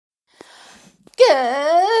Good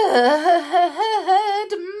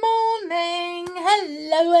morning.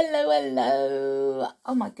 Hello, hello, hello.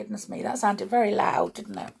 Oh my goodness me, that sounded very loud,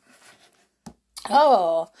 didn't it?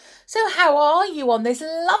 Oh, so how are you on this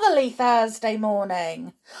lovely Thursday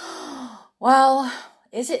morning? Well,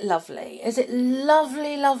 is it lovely? Is it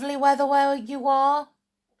lovely, lovely weather where you are?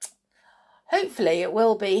 Hopefully it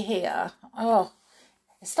will be here. Oh,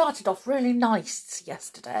 it started off really nice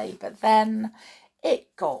yesterday, but then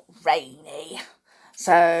it got rainy.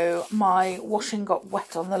 So my washing got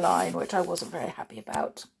wet on the line, which I wasn't very happy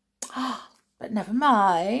about. But never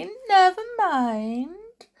mind, never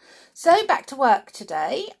mind. So back to work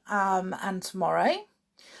today and tomorrow.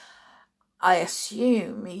 I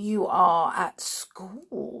assume you are at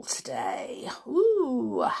school today.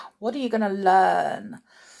 Ooh, what are you going to learn?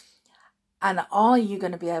 And are you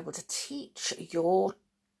going to be able to teach your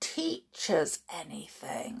teachers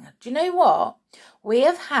anything? Do you know what? We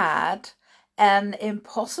have had an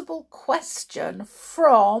impossible question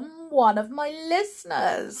from one of my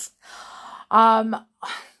listeners. Do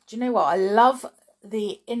you know what? I love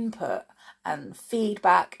the input and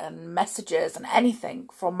feedback and messages and anything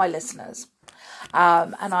from my listeners.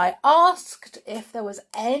 And I asked if there was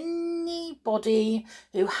anybody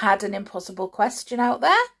who had an impossible question out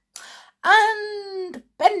there. And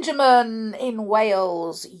Benjamin in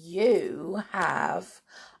Wales, you have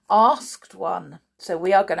asked one. So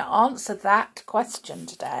we are going to answer that question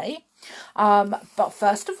today. But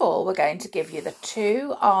first of all, we're going to give you the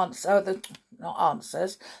two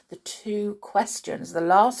questions, the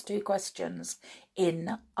last two questions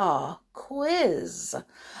in our quiz.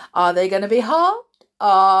 Are they going to be hard?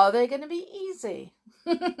 Are they going to be easy?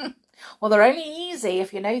 Well, they're only easy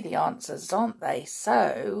if you know the answers, aren't they?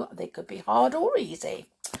 So they could be hard or easy.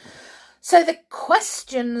 So the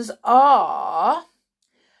questions are: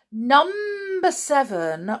 number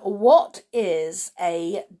 7, what is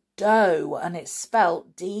a doe? And it's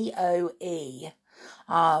spelt D-O-E.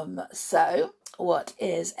 So what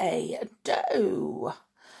is a doe?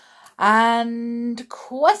 And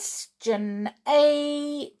question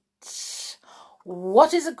 8.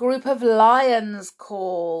 What is a group of lions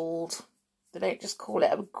called? They don't just call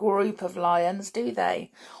it a group of lions, do they?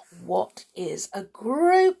 What is a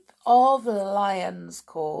group of lions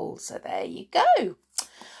called? So there you go.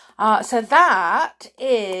 So that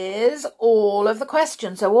is all of the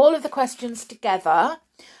questions. So all of the questions together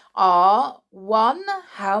are: 1,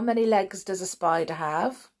 how many legs does a spider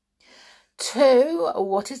have? 2,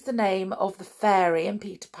 what is the name of the fairy in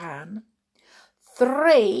Peter Pan?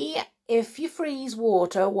 3, if you freeze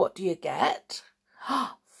water, what do you get?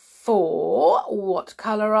 4, what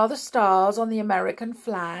colour are the stars on the American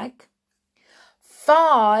flag?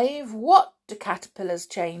 5, what do caterpillars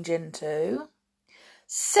change into?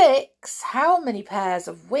 6, how many pairs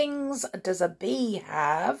of wings does a bee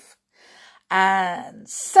have? And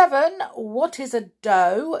 7, what is a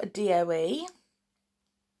doe, D-O-E?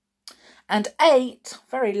 And 8,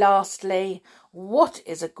 very lastly, what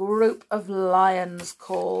is a group of lions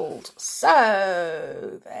called?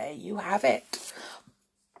 So there you have it.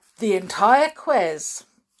 The entire quiz.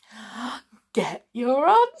 Get your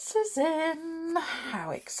answers in.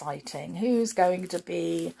 How exciting. Who's going to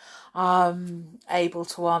be able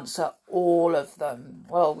to answer all of them?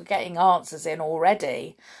 Well, we're getting answers in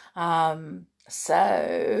already.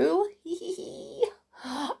 So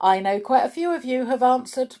I know quite a few of you have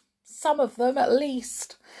answered some of them at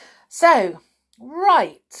least. So,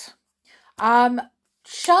 right.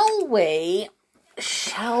 Shall we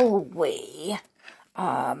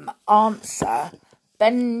answer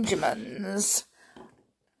Benjamin's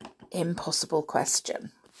impossible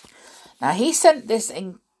question? Now, he sent this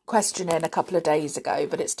question in a couple of days ago,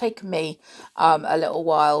 but it's taken me a little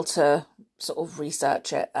while to sort of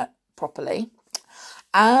research it properly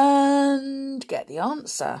and get the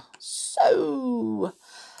answer. So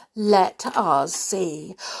let us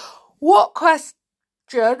see what question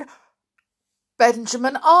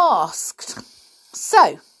Benjamin asked.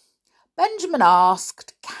 So, Benjamin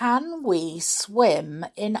asked, can we swim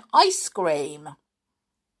in ice cream?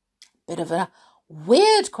 Bit of a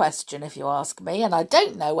weird question, if you ask me, and I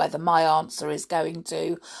don't know whether my answer is going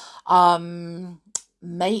to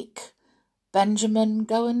make Benjamin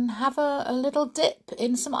go and have a little dip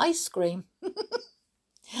in some ice cream.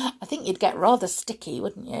 I think you'd get rather sticky,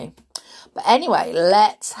 wouldn't you? But anyway,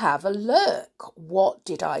 let's have a look. What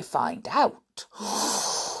did I find out?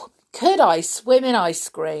 Could I swim in ice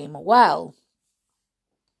cream? Well,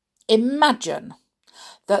 imagine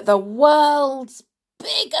that the world's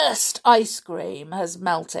biggest ice cream has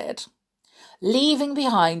melted, leaving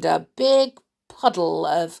behind a big puddle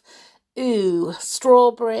of Ooh,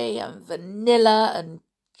 strawberry and vanilla and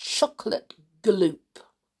chocolate gloop.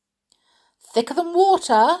 Thicker than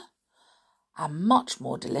water and much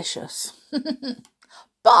more delicious.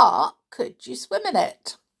 But could you swim in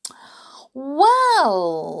it?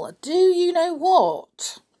 Well, do you know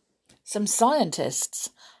what? Some scientists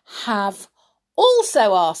have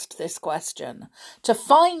also asked this question. To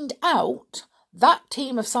find out, that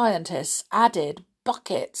team of scientists added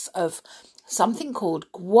buckets of something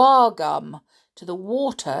called guar gum to the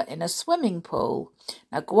water in a swimming pool.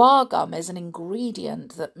 Now, guar gum is an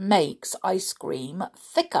ingredient that makes ice cream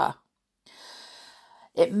thicker.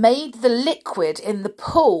 It made the liquid in the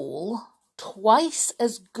pool twice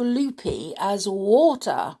as gloopy as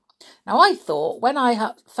water. Now, I thought, when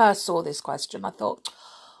I first saw this question, I thought,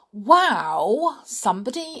 wow,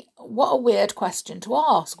 what a weird question to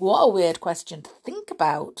ask. What a weird question to think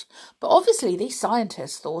about. But obviously, these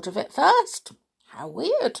scientists thought of it first. How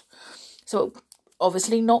weird. So,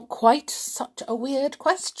 obviously not quite such a weird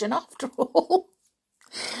question after all.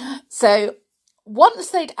 So, once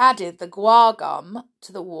they'd added the guar gum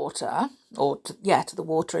to the water, to the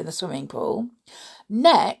water in the swimming pool,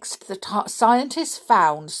 next the scientists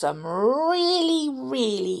found some really,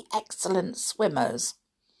 really excellent swimmers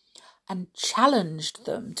and challenged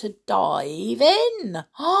them to dive in.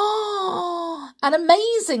 And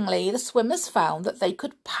amazingly, the swimmers found that they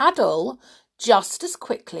could paddle just as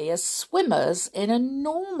quickly as swimmers in a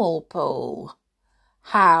normal pool.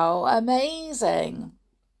 How amazing!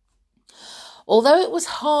 Although it was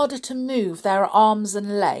harder to move their arms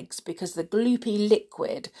and legs because the gloopy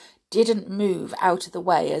liquid didn't move out of the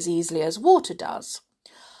way as easily as water does,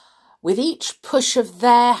 with each push of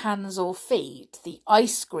their hands or feet, the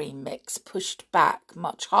ice cream mix pushed back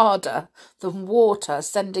much harder than water,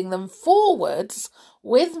 sending them forwards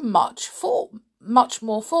with much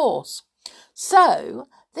more force. So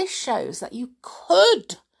this shows that you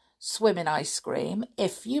could swim in ice cream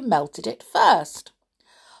if you melted it first.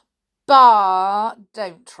 But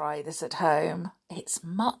don't try this at home. It's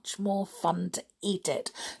much more fun to eat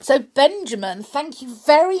it. So, Benjamin, thank you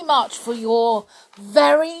very much for your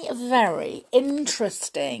very, very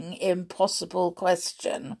interesting, impossible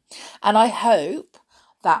question. And I hope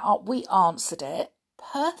that we answered it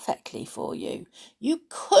perfectly for you. You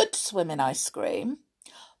could swim in ice cream,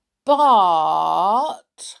 but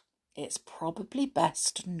it's probably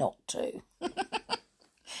best not to.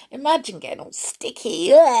 Imagine getting all sticky.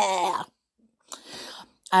 Yeah.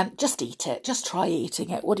 And just eat it. Just try eating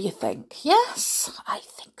it. What do you think? Yes, I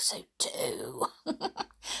think so too.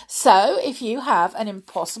 So, if you have an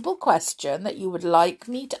impossible question that you would like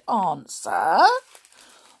me to answer,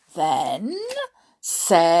 then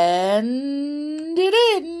send it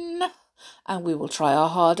in. And we will try our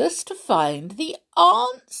hardest to find the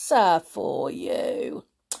answer for you.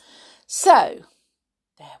 So,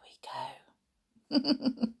 there we go.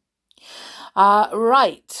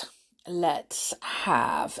 Right, let's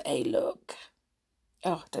have a look.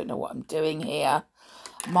 Oh, I don't know what I'm doing here.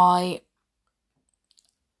 My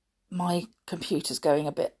computer's going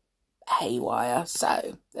a bit haywire,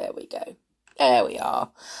 so there we go. There we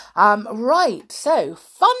are. Right, so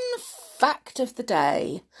fun fact of the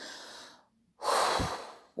day.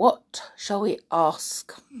 What shall we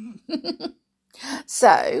ask?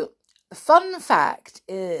 So, the fun fact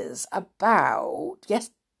is about,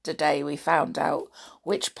 yesterday we found out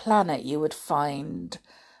which planet you would find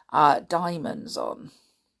diamonds on.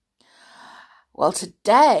 Well,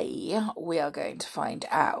 today we are going to find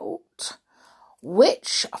out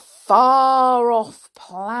which far-off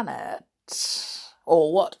planet,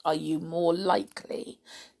 or what are you more likely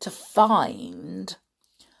to find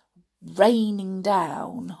raining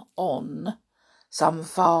down on some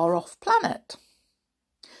far-off planet.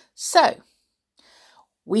 So,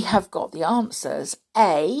 we have got the answers.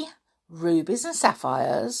 A, rubies and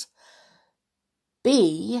sapphires.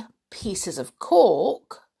 B, pieces of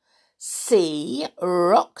cork. C,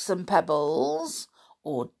 rocks and pebbles.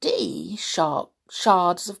 Or D,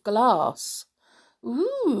 shards of glass.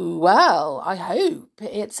 Ooh, well, I hope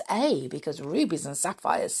it's A, because rubies and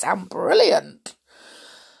sapphires sound brilliant.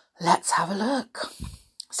 Let's have a look.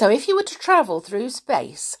 So if you were to travel through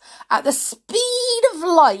space at the speed of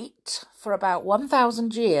light for about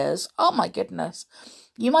 1,000 years, oh my goodness,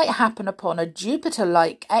 you might happen upon a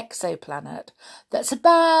Jupiter-like exoplanet that's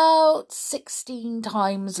about 16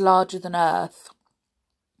 times larger than Earth,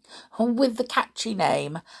 with the catchy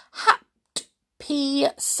name HAPT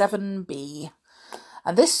P7b.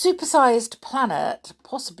 And this supersized planet,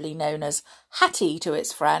 possibly known as Hattie to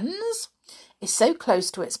its friends, is so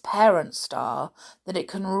close to its parent star that it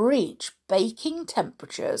can reach baking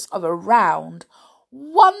temperatures of around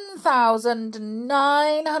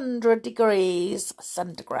 1,900 degrees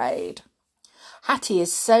centigrade. Hattie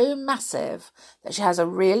is so massive that she has a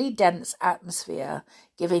really dense atmosphere,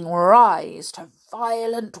 giving rise to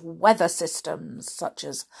violent weather systems such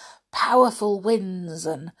as powerful winds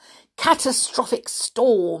and catastrophic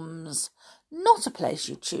storms. Not a place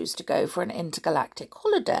you choose to go for an intergalactic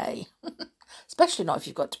holiday, especially not if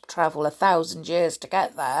you've got to travel 1,000 years to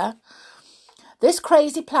get there. This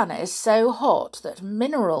crazy planet is so hot that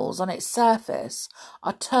minerals on its surface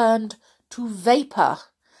are turned to vapour,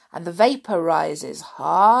 and the vapour rises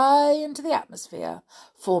high into the atmosphere,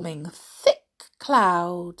 forming thick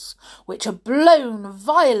clouds which are blown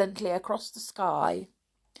violently across the sky.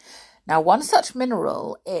 Now, one such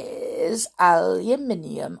mineral is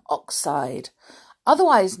aluminium oxide,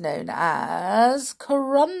 otherwise known as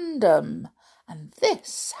corundum, and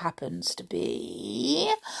this happens to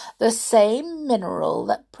be the same mineral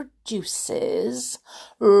that produces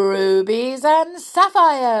rubies and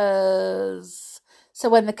sapphires. So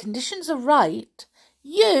when the conditions are right,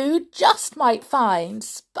 you just might find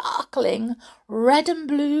sparkling red and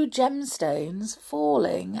blue gemstones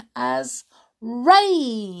falling as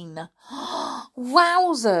rain.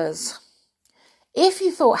 Wowzers! If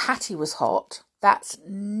you thought Hattie was hot, that's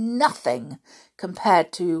nothing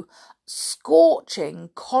compared to scorching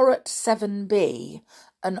Corot 7b,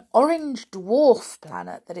 an orange dwarf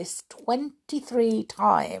planet that is 23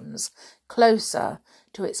 times closer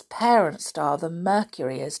to its parent star than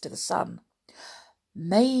Mercury is to the Sun.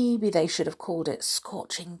 Maybe they should have called it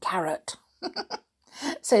Scorching Carrot.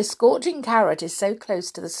 So Scorching Carrot is so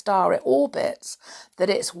close to the star it orbits that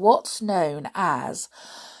it's what's known as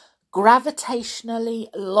gravitationally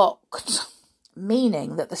locked,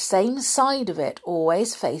 meaning that the same side of it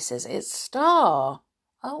always faces its star.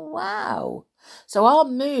 Oh, wow. So our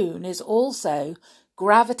moon is also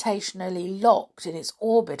gravitationally locked in its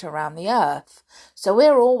orbit around the Earth, so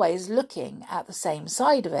we're always looking at the same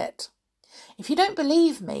side of it. If you don't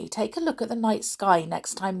believe me, take a look at the night sky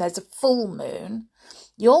next time there's a full moon.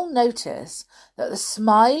 You'll notice that the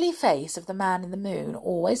smiley face of the man in the moon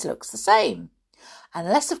always looks the same.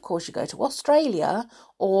 Unless, of course, you go to Australia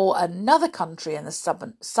or another country in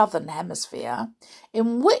the southern hemisphere,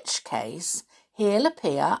 in which case he'll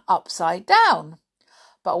appear upside down.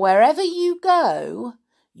 But wherever you go,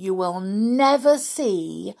 you will never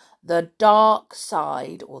see the dark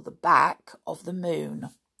side or the back of the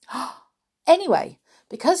moon. Anyway,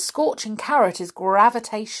 because Scorching Carrot is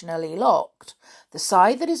gravitationally locked, the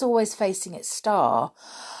side that is always facing its star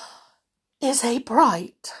is a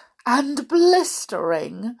bright and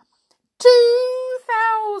blistering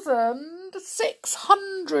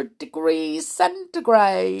 2,600 degrees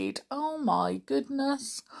centigrade. Oh my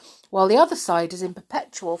goodness. While the other side is in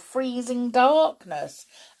perpetual freezing darkness,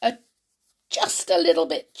 just a little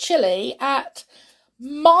bit chilly at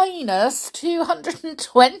minus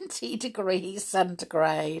 220 degrees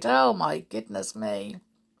centigrade. Oh my goodness me.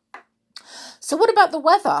 So what about the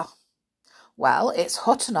weather? Well, it's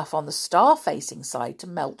hot enough on the star-facing side to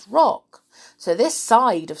melt rock. So this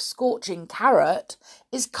side of Scorching Carrot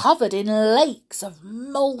is covered in lakes of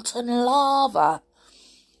molten lava.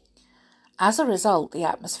 As a result, the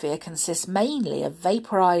atmosphere consists mainly of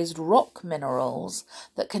vaporized rock minerals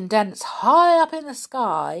that condense high up in the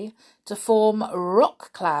sky to form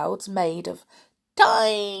rock clouds made of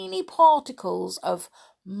tiny particles of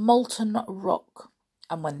molten rock.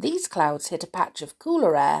 And when these clouds hit a patch of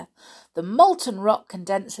cooler air, the molten rock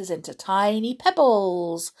condenses into tiny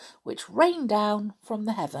pebbles, which rain down from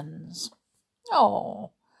the heavens.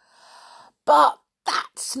 Oh, but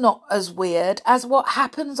that's not as weird as what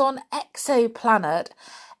happens on exoplanet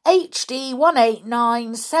HD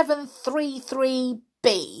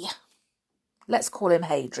 189733b. Let's call him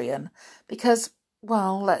Hadrian, because,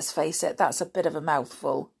 well, let's face it, that's a bit of a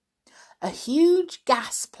mouthful. A huge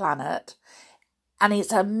gas planet, and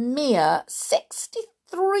it's a mere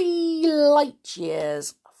 63 light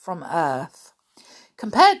years from Earth.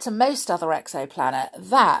 Compared to most other exoplanets,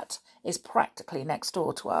 that is practically next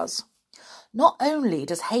door to us. Not only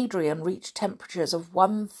does Hadrian reach temperatures of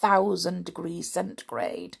 1,000 degrees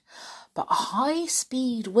centigrade, but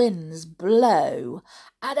high-speed winds blow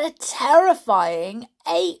at a terrifying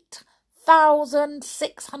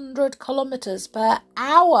 8,600 kilometres per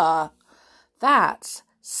hour. That's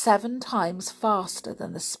 7 times faster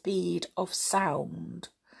than the speed of sound.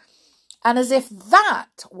 And as if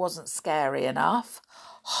that wasn't scary enough,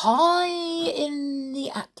 high in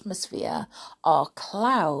the atmosphere are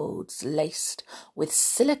clouds laced with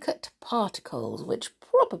silicate particles which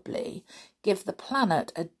probably give the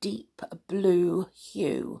planet a deep blue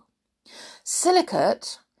hue.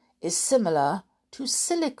 Silicate is similar to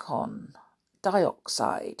silicon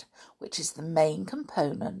dioxide, which is the main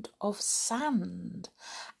component of sand.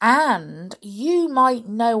 And you might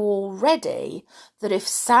know already that if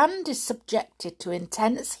sand is subjected to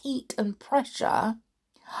intense heat and pressure,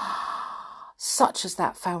 such as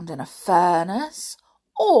that found in a furnace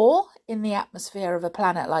or in the atmosphere of a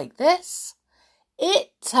planet like this,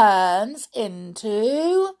 it turns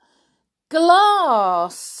into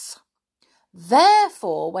glass.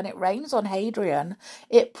 Therefore, when it rains on Hadrian,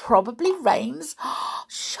 it probably rains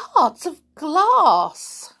shards of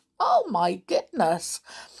glass. Oh my goodness.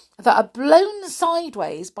 That are blown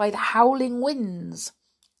sideways by the howling winds.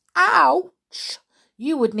 Ouch!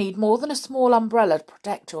 You would need more than a small umbrella to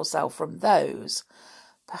protect yourself from those.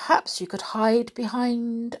 Perhaps you could hide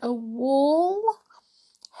behind a wall?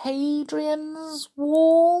 Hadrian's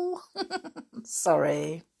wall?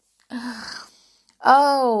 Sorry.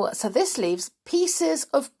 Oh, so this leaves pieces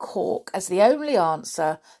of cork as the only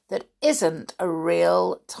answer that isn't a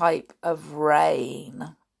real type of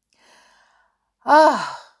rain.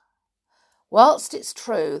 Whilst it's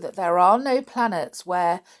true that there are no planets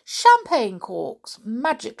where champagne corks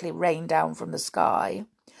magically rain down from the sky,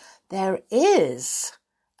 there is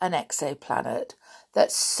an exoplanet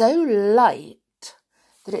that's so light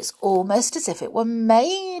that it's almost as if it were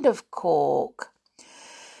made of cork.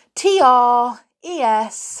 TRES-4,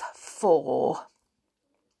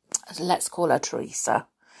 let's call her Teresa,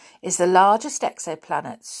 is the largest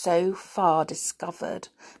exoplanet so far discovered.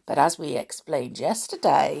 But as we explained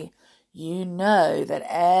yesterday, you know that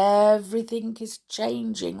everything is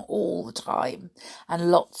changing all the time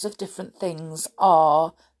and lots of different things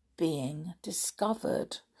are being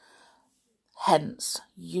discovered. Hence,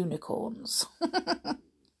 unicorns.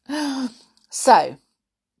 So,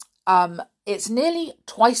 it's nearly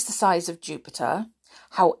twice the size of Jupiter.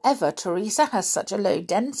 However, Teresa has such a low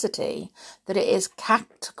density that it is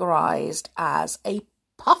categorised as a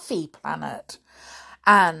puffy planet,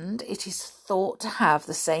 and it is thought to have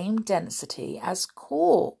the same density as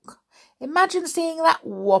cork. Imagine seeing that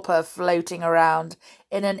whopper floating around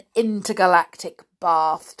in an intergalactic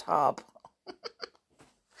bathtub.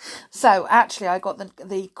 So, actually, I got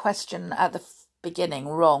the question at the beginning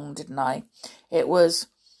wrong, didn't I? It was...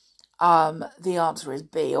 the answer is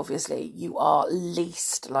B, obviously. You are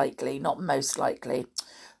least likely, not most likely.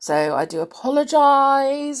 So I do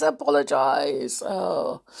apologise.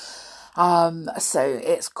 Oh. So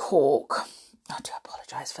it's cork. I do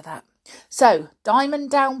apologise for that. So, diamond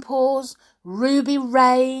downpours, ruby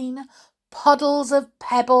rain, puddles of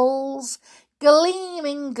pebbles,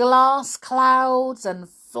 gleaming glass clouds and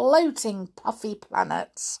floating puffy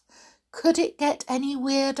planets. Could it get any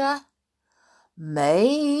weirder?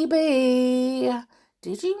 Maybe.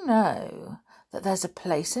 Did you know that there's a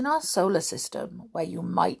place in our solar system where you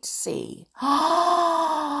might see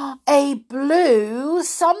a blue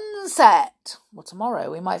sunset? Well,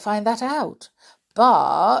 tomorrow we might find that out.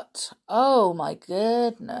 But, oh my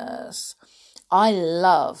goodness, I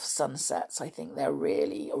love sunsets. I think they're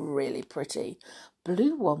really, really pretty.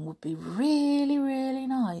 Blue one would be really, really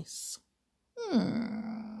nice.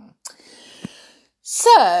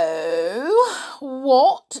 So,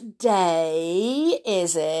 what day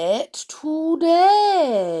is it today?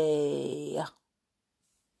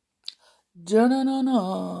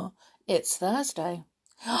 Da-na-na-na. It's Thursday.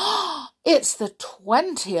 It's the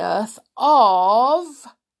 20th of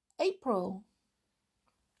April.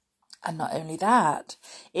 And not only that,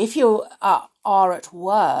 if you are at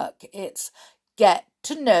work, it's Get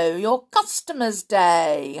to Know Your Customers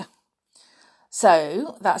Day.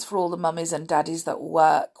 So that's for all the mummies and daddies that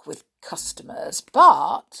work with customers.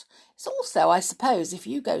 But it's also, I suppose, if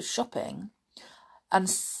you go shopping and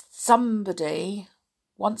somebody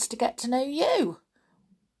wants to get to know you,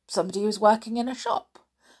 somebody who's working in a shop,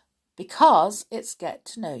 because it's Get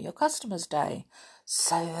to Know Your Customers Day.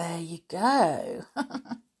 So there you go.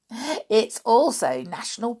 It's also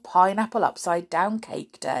National Pineapple Upside Down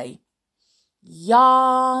Cake Day.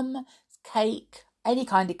 Yum! Cake. Any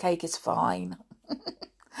kind of cake is fine.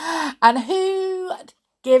 And who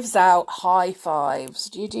gives out high fives?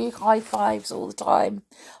 Do you do high fives all the time?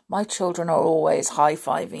 My children are always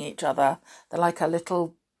high-fiving each other. They're like a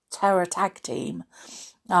little terror tag team.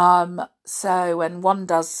 So when one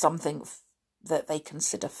does something that they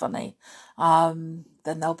consider funny, then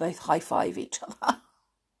they'll both high-five each other.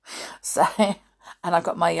 So, and I've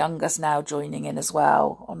got my youngest now joining in as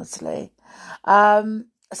well, honestly.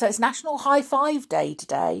 So it's National High Five Day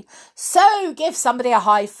today. So give somebody a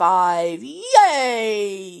high five.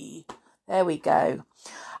 Yay! There we go.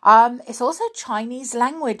 It's also Chinese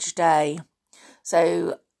Language Day.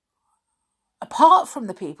 So apart from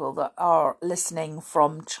the people that are listening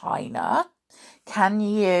from China, can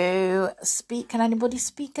anybody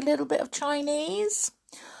speak a little bit of Chinese?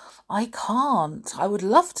 I can't. I would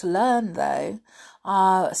love to learn though.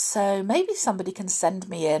 So maybe somebody can send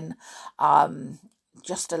me in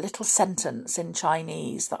just a little sentence in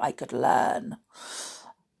Chinese that I could learn.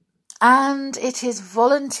 And it is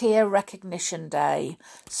Volunteer Recognition Day.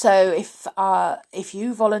 So if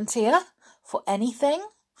you volunteer for anything,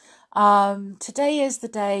 today is the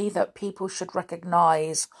day that people should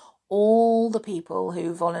recognise all the people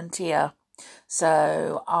who volunteer.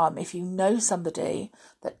 So if you know somebody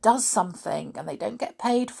that does something and they don't get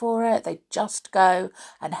paid for it, they just go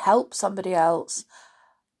and help somebody else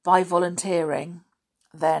by volunteering,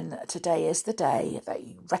 then today is the day that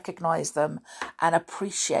you recognise them and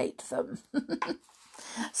appreciate them.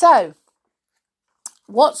 So,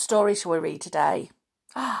 what story shall we read today?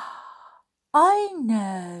 I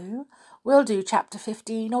know. We'll do chapter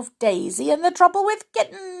 15 of Daisy and the Trouble with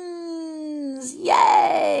Kittens.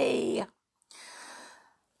 Yay!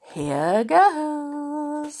 Here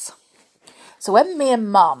goes. So when me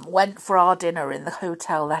and Mum went for our dinner in the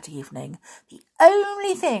hotel that evening, the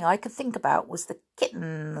only thing I could think about was the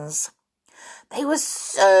kittens. They were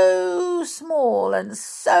so small and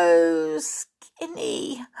so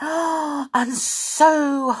skinny and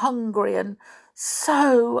so hungry and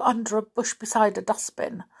so under a bush beside a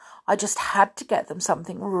dustbin. I just had to get them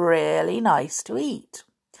something really nice to eat.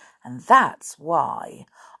 And that's why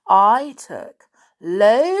I took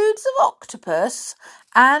loads of octopus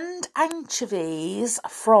and anchovies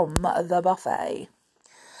from the buffet.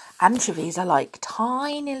 Anchovies are like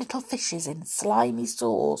tiny little fishes in slimy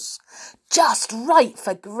sauce, just right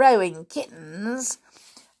for growing kittens.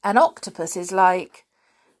 And octopus is like,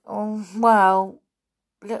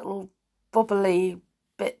 little bubbly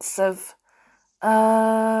bits of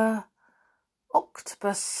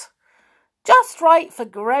octopus, just right for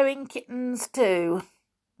growing kittens too.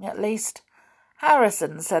 At least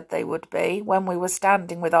Harrison said they would be when we were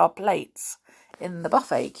standing with our plates in the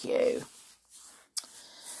buffet queue.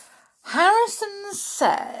 Harrison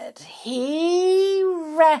said he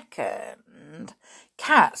reckoned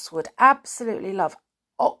cats would absolutely love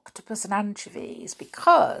octopus and anchovies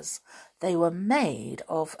because they were made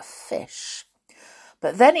of fish.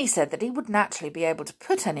 But then he said that he wouldn't actually be able to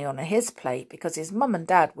put any on his plate because his mum and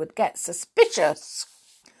dad would get suspicious.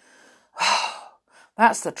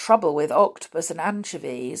 That's the trouble with octopus and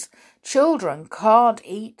anchovies. Children can't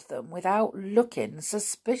eat them without looking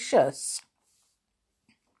suspicious.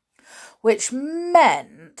 Which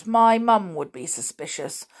meant my mum would be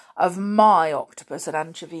suspicious of my octopus and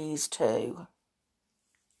anchovies too.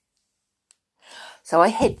 So I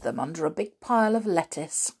hid them under a big pile of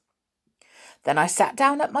lettuce. Then I sat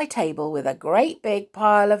down at my table with a great big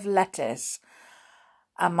pile of lettuce,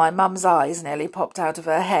 and my mum's eyes nearly popped out of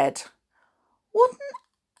her head. "What on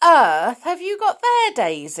earth have you got there,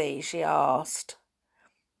 Daisy?" she asked.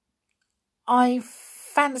 "I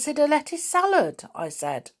fancied a lettuce salad," I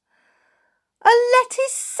said. "A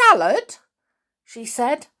lettuce salad?" she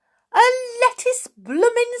said. "A lettuce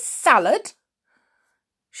bloomin' salad?"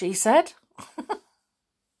 she said.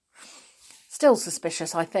 Still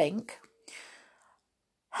suspicious, I think.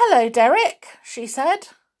 "Hello, Derek," she said.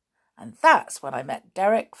 And that's when I met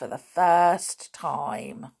Derek for the first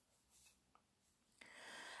time.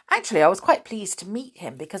 Actually, I was quite pleased to meet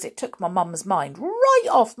him because it took my mum's mind right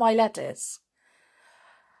off my lettuce.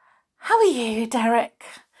 "How are you, Derek?"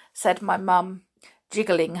 said my mum,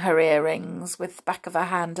 jiggling her earrings with the back of her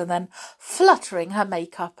hand and then fluttering her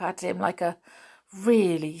makeup at him like a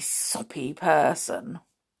really soppy person.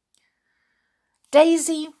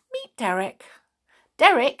 "Daisy, meet Derek.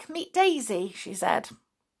 Derek, meet Daisy," she said.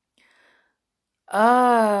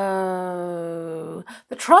 "Oh,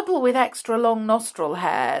 the trouble with extra long nostril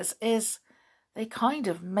hairs is they kind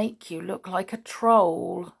of make you look like a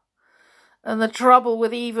troll. And the trouble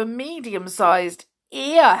with even medium-sized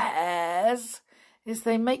ear hairs is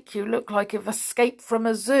they make you look like you've escaped from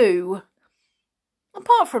a zoo."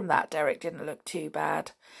 Apart from that, Derek didn't look too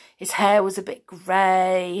bad. His hair was a bit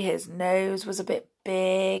grey, his nose was a bit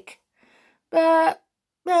big, but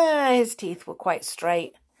his teeth were quite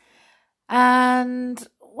straight. And,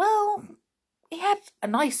 well, he had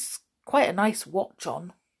quite a nice watch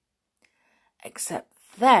on. Except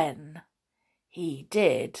then he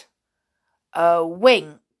did a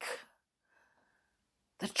wink.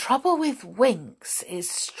 The trouble with winks is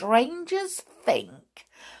strangers think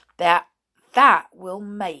that will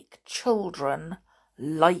make children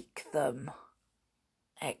like them.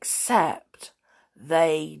 Except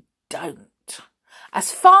they don't.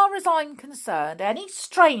 As far as I'm concerned, any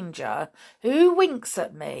stranger who winks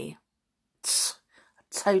at me, a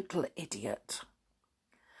total idiot.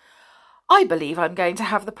 I believe I'm going to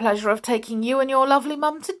have the pleasure of taking you and your lovely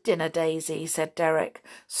mum to dinner, Daisy, said Derek,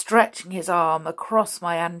 stretching his arm across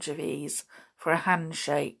my anchovies for a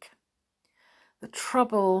handshake. The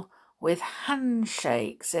trouble with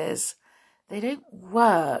handshakes is they don't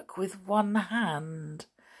work with one hand,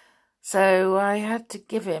 so I had to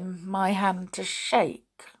give him my hand to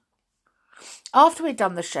shake. After we'd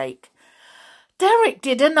done the shake, Derek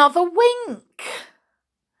did another wink.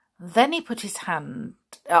 Then he put his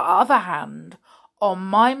other hand on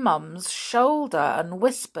my mum's shoulder and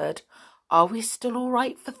whispered, "Are we still all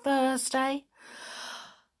right for Thursday?"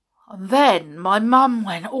 And then my mum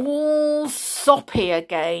went all soppy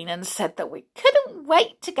again and said that we couldn't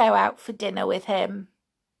wait to go out for dinner with him,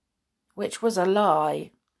 which was a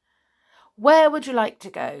lie. "Where would you like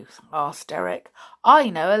to go?" asked Derek.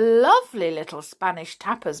 "I know a lovely little Spanish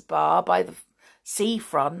tapas bar by the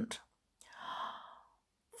seafront."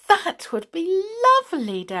 "That would be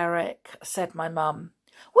lovely, Derek," said my mum,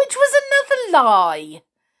 which was another lie.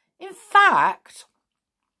 In fact,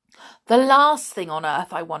 the last thing on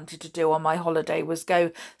earth I wanted to do on my holiday was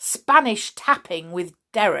go Spanish tapping with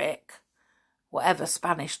Derek, whatever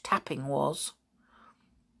Spanish tapping was.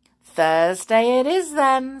 "Thursday it is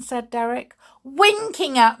then," said Derek,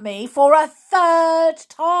 winking at me for a third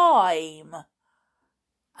time,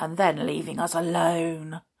 and then leaving us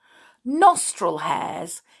alone. Nostril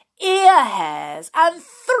hairs, ear hairs, and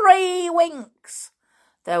 3 winks.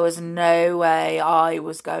 There was no way I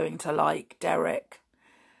was going to like Derek.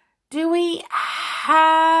 "Do we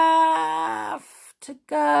have to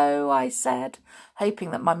go?" I said, hoping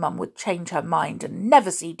that my mum would change her mind and never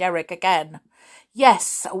see Derek again.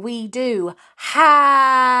 "Yes, we do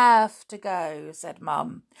have to go," said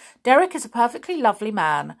Mum. "Derek is a perfectly lovely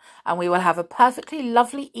man, and we will have a perfectly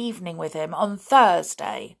lovely evening with him on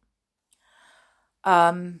Thursday."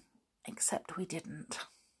 Except we didn't.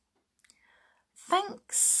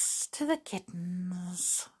 Thanks to the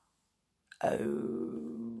kittens.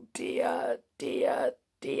 Oh, dear, dear,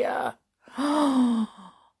 dear.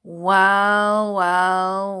 Well,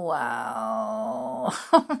 well, well.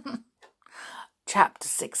 Chapter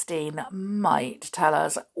 16 might tell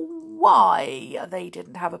us why they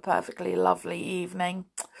didn't have a perfectly lovely evening.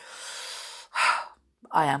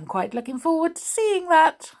 I am quite looking forward to seeing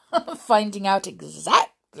that, finding out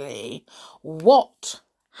exactly what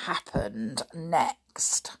happened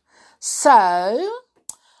next. So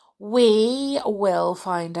we will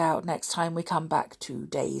find out next time we come back to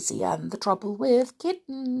Daisy and the Trouble with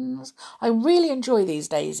Kittens. I really enjoy these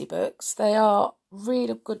Daisy books. They are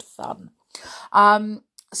really good fun.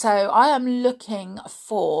 So I am looking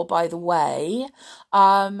for, by the way,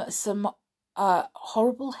 some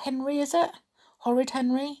Horrible Henry, is it? Horrid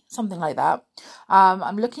Henry? Something like that.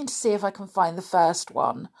 I'm looking to see if I can find the first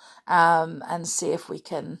one, and see if we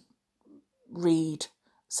can read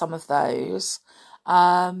some of those.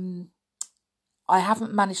 I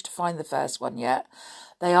haven't managed to find the first one yet.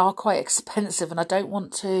 They are quite expensive, and I don't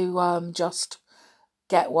want to just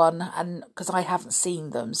get one, and because I haven't seen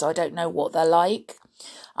them, so I don't know what they're like.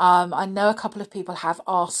 I know a couple of people have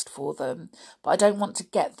asked for them, but I don't want to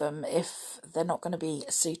get them if they're not going to be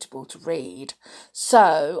suitable to read.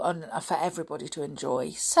 So, and for everybody to enjoy.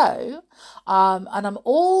 So, and I'm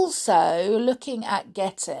also looking at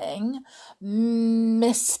getting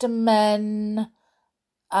Mr. Men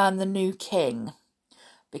and the New King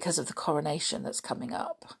because of the coronation that's coming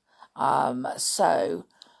up. So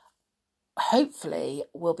hopefully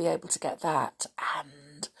we'll be able to get that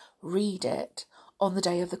and read it on the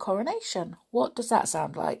day of the coronation. What does that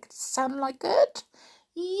sound like? Sound like good?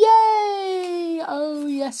 Yay! Oh,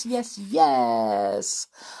 yes, yes, yes.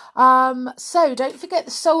 So don't forget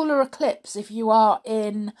the solar eclipse if you are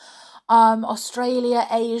in Australia,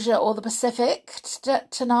 Asia, or the Pacific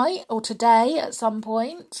tonight or today at some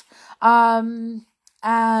point. And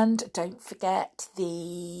don't forget the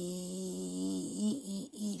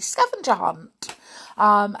scavenger hunt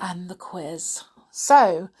and the quiz.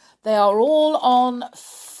 So they are all on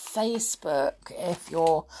Facebook if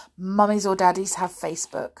your mummies or daddies have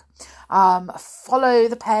Facebook. Follow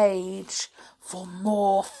the page for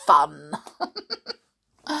more fun.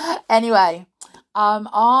 Anyway,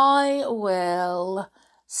 I will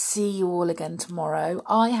see you all again tomorrow.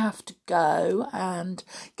 I have to go and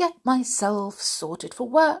get myself sorted for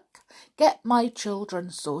work, get my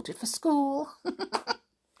children sorted for school.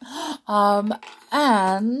 And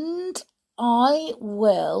I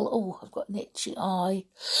will, I've got an itchy eye.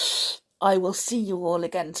 I will see you all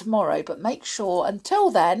again tomorrow, but make sure until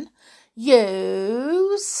then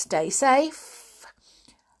You stay safe.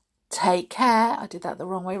 Take care. I did that the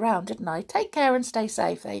wrong way round, didn't I? Take care and stay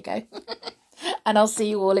safe. There you go. And I'll see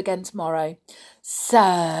you all again tomorrow. So,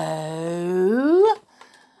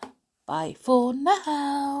 bye for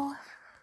now.